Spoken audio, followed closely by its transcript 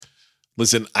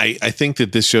Listen, I think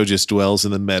that this show just dwells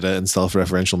in the meta and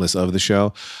self-referentialness of the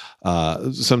show,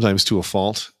 sometimes to a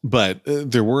fault, but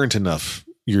there weren't enough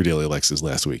Your Daily Lexes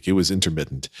last week. It was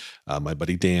intermittent. My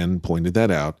buddy Dan pointed that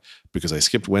out because I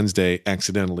skipped Wednesday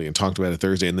accidentally and talked about it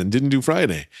Thursday and then didn't do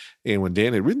Friday. And when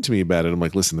Dan had written to me about it, I'm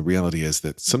like, listen, the reality is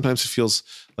that sometimes it feels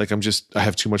like I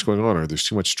have too much going on, or there's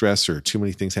too much stress or too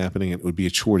many things happening, and it would be a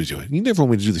chore to do it. You never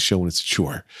want me to do the show when it's a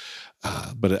chore.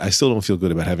 But I still don't feel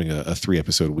good about having a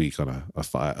 3-episode week on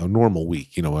a normal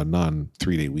week, a non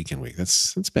 3-day weekend week.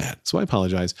 That's bad. So I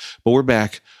apologize, but we're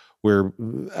back. We're,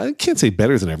 I can't say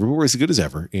better than ever, but we're as good as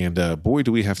ever. And boy,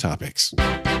 do we have topics.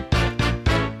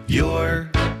 Your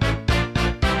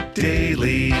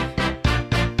Daily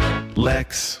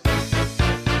Lex.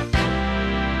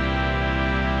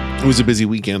 It was a busy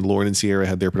weekend. Lauren and Sierra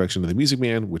had their production of The Music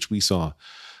Man, which we saw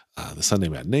the Sunday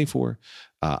matinee for.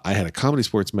 I had a comedy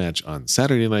sports match on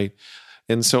Saturday night.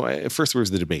 And so first there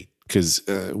was the debate because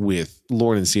with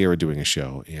Lauren and Sierra doing a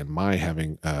show and my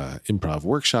having improv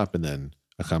workshop and then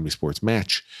a comedy sports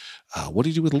match, what do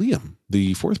you do with Liam,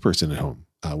 the fourth person at home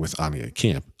with Anya at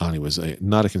camp? Anya was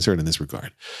not a concern in this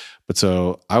regard. But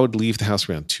so I would leave the house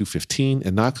around 2:15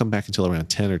 and not come back until around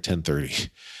 10 or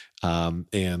 10:30.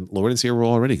 And Lauren and Sierra were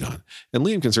already gone. And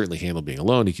Liam can certainly handle being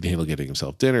alone. He can handle getting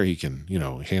himself dinner. He can,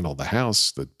 handle the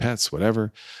house, the pets,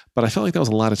 whatever. But I felt like that was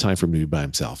a lot of time for him to be by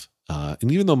himself.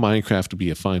 And even though Minecraft would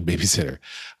be a fine babysitter,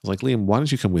 I was like, Liam, why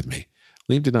don't you come with me?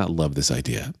 Liam did not love this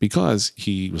idea because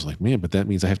he was like, man, but that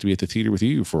means I have to be at the theater with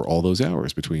you for all those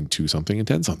hours between 2 something and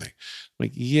 10 something. I'm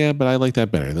like, yeah, but I like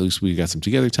that better. At least we got some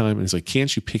together time. And he's like,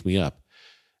 can't you pick me up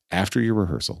after your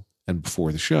rehearsal and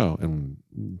before the show and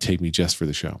take me just for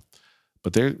the show?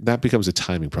 But that becomes a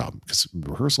timing problem because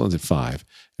rehearsal ends at 5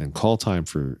 and call time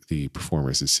for the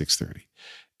performers is 6:30.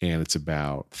 And it's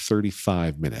about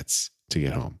 35 minutes to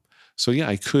get home. So yeah,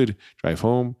 I could drive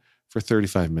home for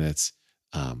 35 minutes,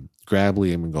 grab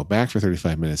Liam and go back for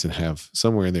 35 minutes and have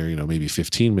somewhere in there, maybe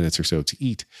 15 minutes or so to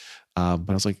eat. But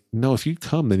I was like, no, if you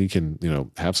come, then you can,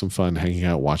 have some fun hanging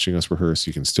out, watching us rehearse.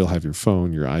 You can still have your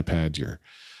phone, your iPad, your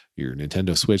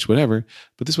Nintendo Switch, whatever.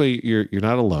 But this way you're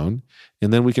not alone.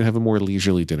 And then we can have a more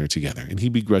leisurely dinner together. And he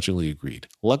begrudgingly agreed.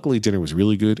 Luckily, dinner was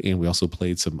really good. And we also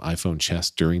played some iPhone chess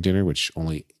during dinner, which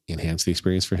only enhanced the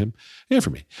experience for him and for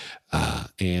me.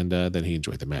 And then he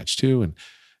enjoyed the match too. And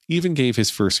even gave his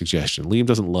first suggestion. Liam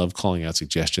doesn't love calling out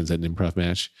suggestions at an improv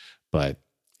match, but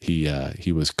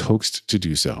he was coaxed to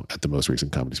do so at the most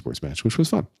recent comedy sports match, which was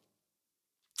fun.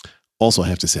 Also, I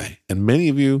have to say, and many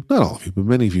of you, not all of you, but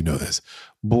many of you know this,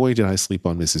 boy, did I sleep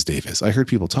on Mrs. Davis. I heard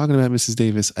people talking about Mrs.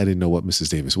 Davis. I didn't know what Mrs.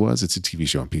 Davis was. It's a TV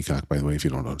show on Peacock, by the way, if you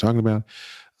don't know what I'm talking about.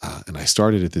 And I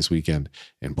started it this weekend,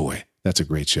 and boy, that's a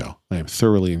great show. I am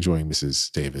thoroughly enjoying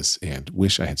Mrs. Davis and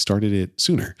wish I had started it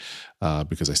sooner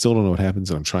because I still don't know what happens,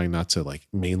 and I'm trying not to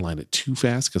mainline it too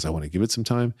fast because I want to give it some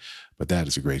time, but that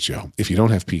is a great show. If you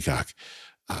don't have Peacock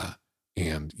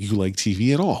and you like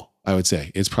TV at all, I would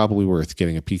say it's probably worth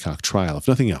getting a Peacock trial, if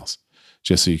nothing else,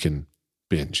 just so you can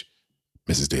binge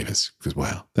Mrs. Davis, because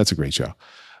wow, that's a great show.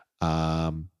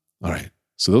 All right.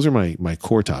 So those are my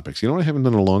core topics. You know what I haven't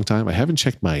done in a long time? I haven't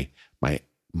checked my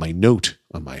note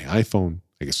on my iPhone,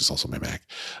 I guess it's also my Mac,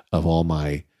 of all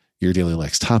my Your Daily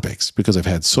Lex topics, because I've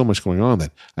had so much going on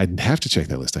that I didn't have to check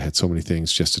that list. I had so many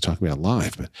things just to talk about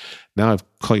live, but now I've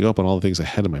caught you up on all the things I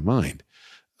had in my mind.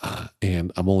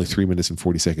 And I'm only 3 minutes and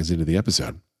 40 seconds into the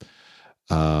episode.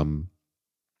 Some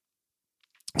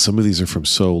of these are from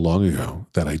so long ago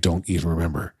that I don't even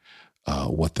remember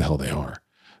what the hell they are.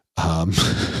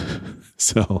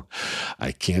 So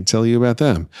I can't tell you about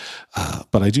them.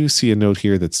 But I do see a note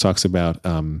here that talks about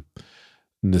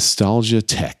nostalgia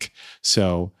tech.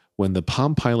 So when the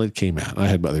Palm Pilot came out, I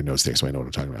had other notes there, so I know what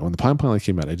I'm talking about. When the Palm Pilot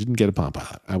came out, I didn't get a Palm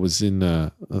Pilot. I was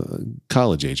in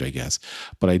college age, I guess.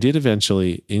 But I did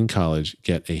eventually, in college,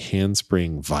 get a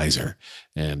handspring visor.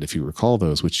 And if you recall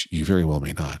those, which you very well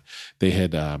may not, they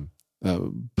had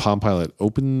Palm Pilot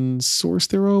open source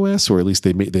their OS, or at least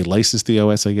they licensed the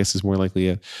OS, I guess is more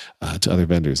likely to other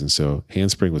vendors. And so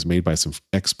Handspring was made by some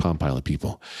ex-Palm Pilot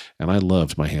people. And I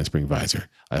loved my Handspring visor.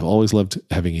 I've always loved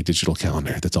having a digital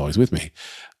calendar that's always with me.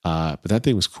 But that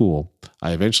thing was cool.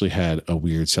 I eventually had a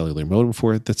weird cellular modem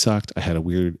for it that sucked. I had a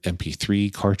weird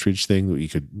MP3 cartridge thing that you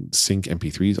could sync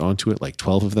MP3s onto it, like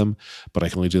 12 of them. But I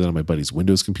can only do that on my buddy's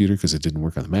Windows computer because it didn't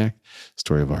work on the Mac.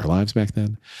 Story of our lives back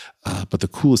then. But the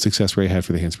coolest accessory I had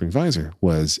for the Handspring visor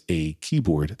was a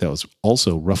keyboard that was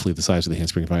also roughly the size of the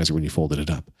Handspring visor when you folded it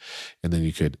up. And then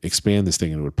you could expand this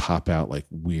thing and it would pop out like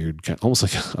weird, almost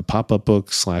like a pop-up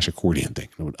book / accordion thing.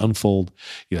 It would unfold.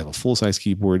 You'd have a full-size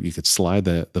keyboard. You could slide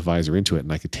the visor into it,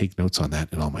 and I could take notes on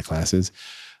that in all my classes.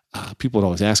 People would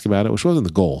always ask about it, which wasn't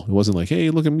the goal. It wasn't like, hey,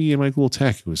 look at me and my cool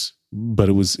tech. It was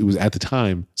at the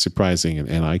time surprising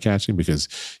and eye-catching, because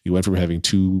you went from having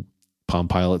two Palm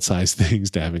Pilot sized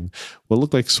things to having what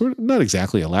looked like sort of not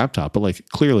exactly a laptop, but like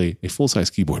clearly a full-size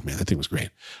keyboard. Man, that thing was great.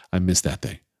 I missed that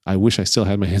thing. I wish I still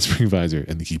had my handspring visor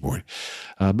and the keyboard,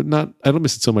 but I don't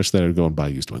miss it so much that I would go and buy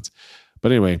used ones.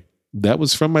 But anyway, that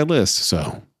was from my list.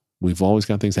 So we've always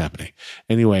got things happening.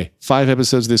 Anyway, 5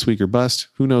 episodes this week or bust.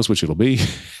 Who knows which it'll be.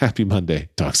 Happy Monday.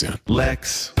 Talk soon.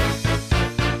 Lex.